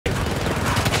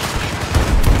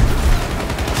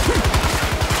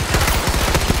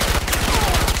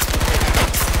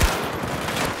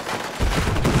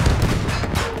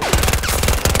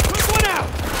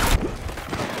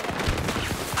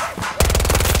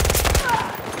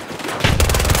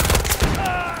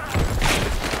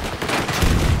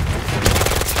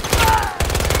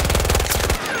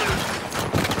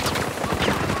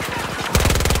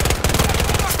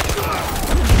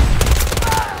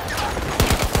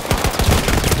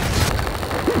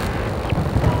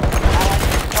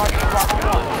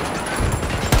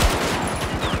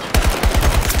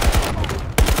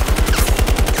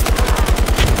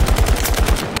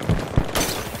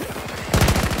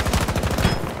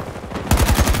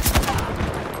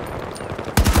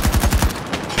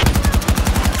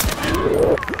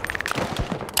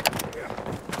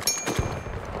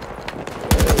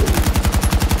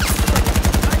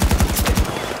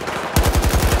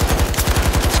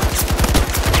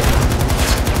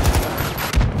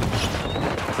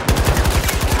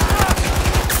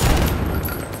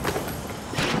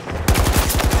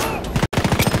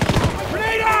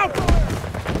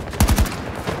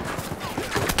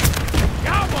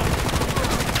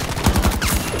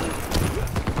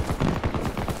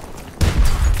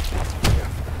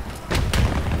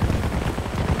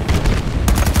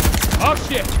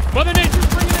Mother Nature's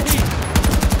bringing the heat.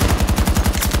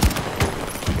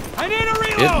 I need a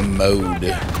reload. Get mode.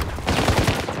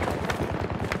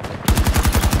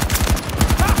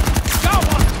 Got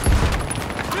one.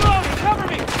 Reloading, cover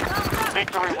me.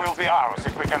 Victory will be ours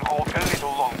if we can hold a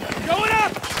little longer. Going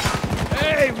up.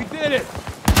 Hey, we did it.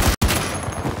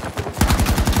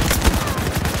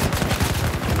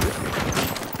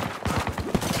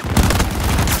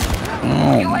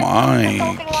 Oh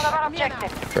my.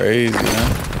 Crazy,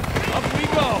 man. Up we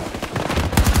go.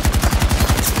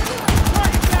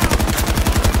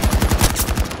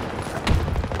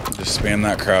 Just spam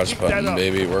that crouch button,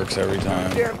 baby. It works every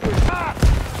time.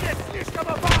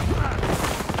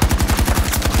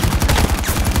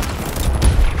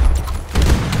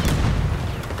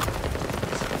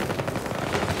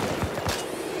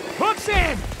 Hooks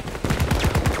in.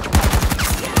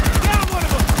 Down one of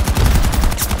them.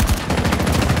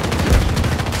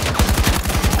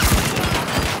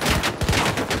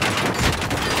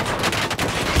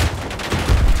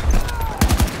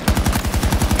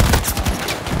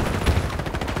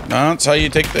 That's how you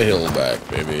take the hill back,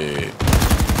 baby.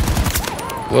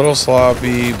 Little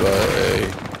sloppy, but hey,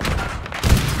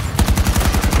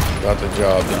 got the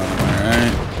job done,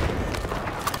 alright?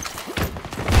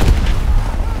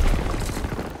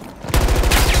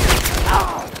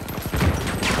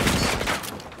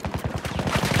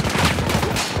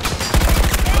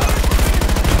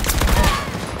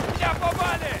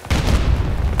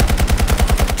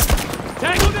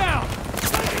 Tango down.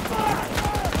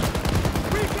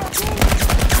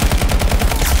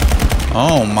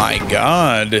 Oh my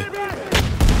god.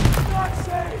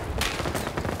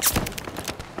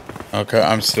 Okay,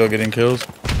 I'm still getting kills.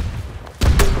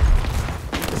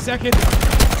 Second.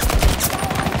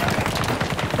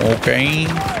 Okay.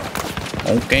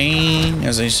 Okay,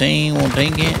 as they say, we'll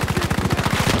take it.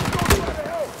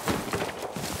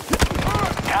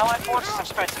 Allied forces have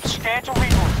spent substantial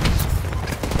resources.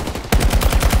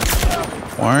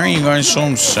 Why are you guys so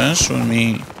obsessed with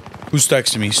me? Who's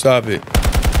texting me? Stop it.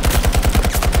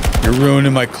 You're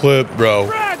ruining my clip, bro.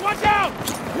 Brad, watch out!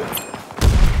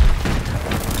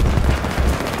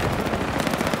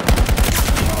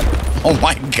 Oh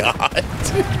my god.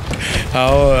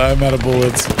 How I'm out of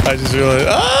bullets. I just realized.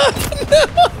 Ah!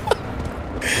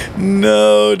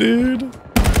 No, dude. I'm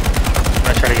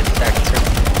gonna try to get the tactics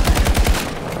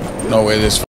here. No way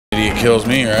this idiot kills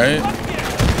me, right?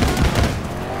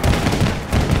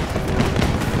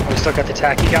 We still got the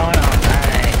tacky going? Oh,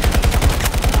 nice.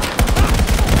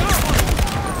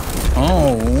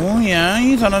 Oh, yeah?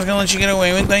 You thought I was gonna let you get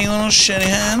away with that, you little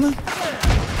shithead?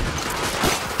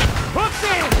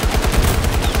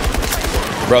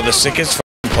 Bro, the sickest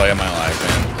play of my life,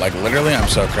 man. Like, literally, I'm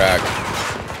so cracked.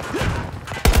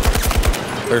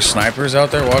 There's snipers out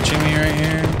there watching me right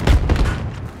here.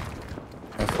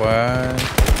 FYI.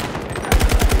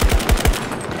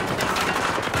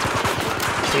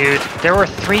 Dude, there were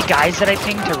 3 guys that I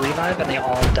pinged to revive and they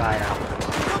all died out.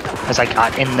 As I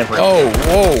got in the room. Oh,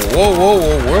 whoa, whoa, whoa,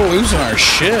 whoa. We're losing our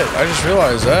shit. I just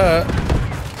realized that.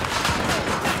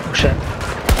 Oh shit.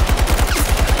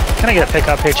 Can I get a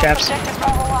pickup here, chaps?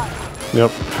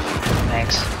 Yep.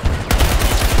 Thanks.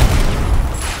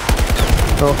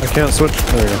 Oh, I can't switch.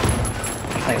 There you go.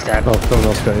 Thanks, Dad. Oh, someone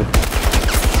else got you.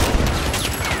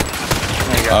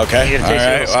 There you go. Okay, You gotta take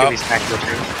alright, some well. Scooby's back there,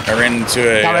 too. I ran into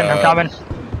a I'm coming.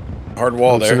 hard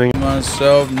wall there. Listening.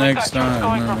 Myself next time.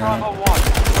 Going for Bravo 1.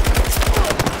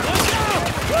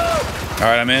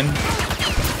 Alright, I'm in.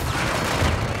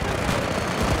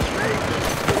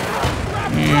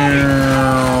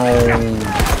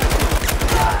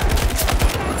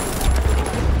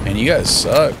 Man, you guys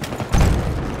suck.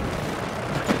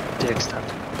 Dig stuff.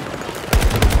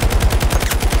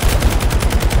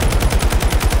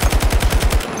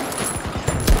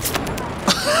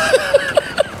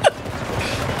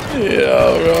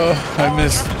 Yeah, bro. I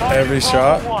missed every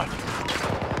shot.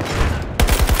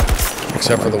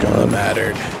 Except for the one that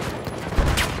mattered.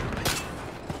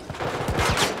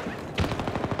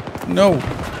 No.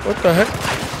 What the heck?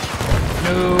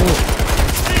 No.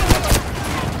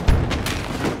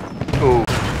 Ooh.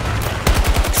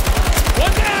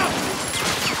 One down!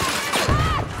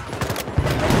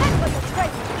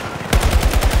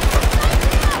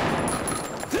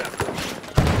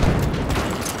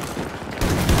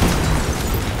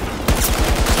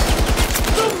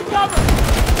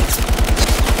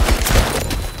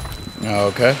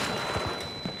 Okay.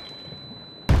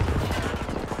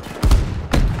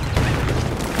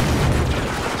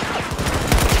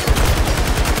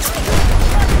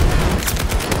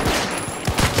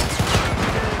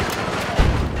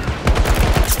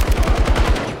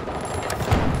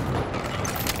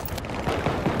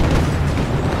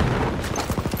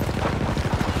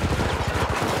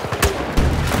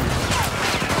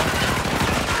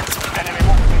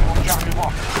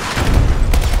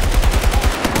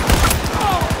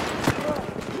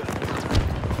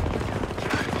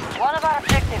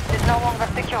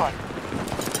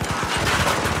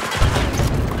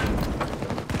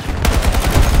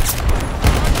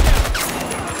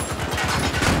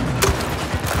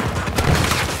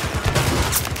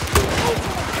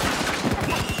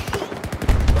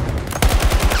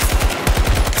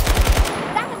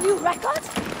 record?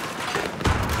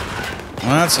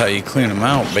 Well, that's how you clean them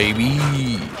out, baby.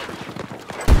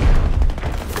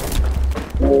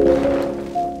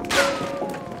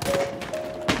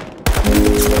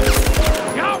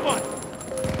 Got one!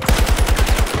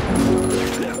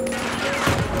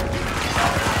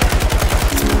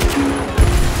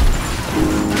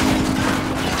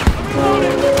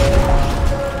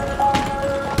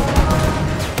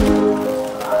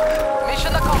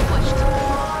 Mission accomplished.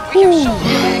 We have shown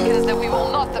the Americans that we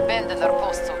will not abandon our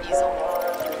post so easily.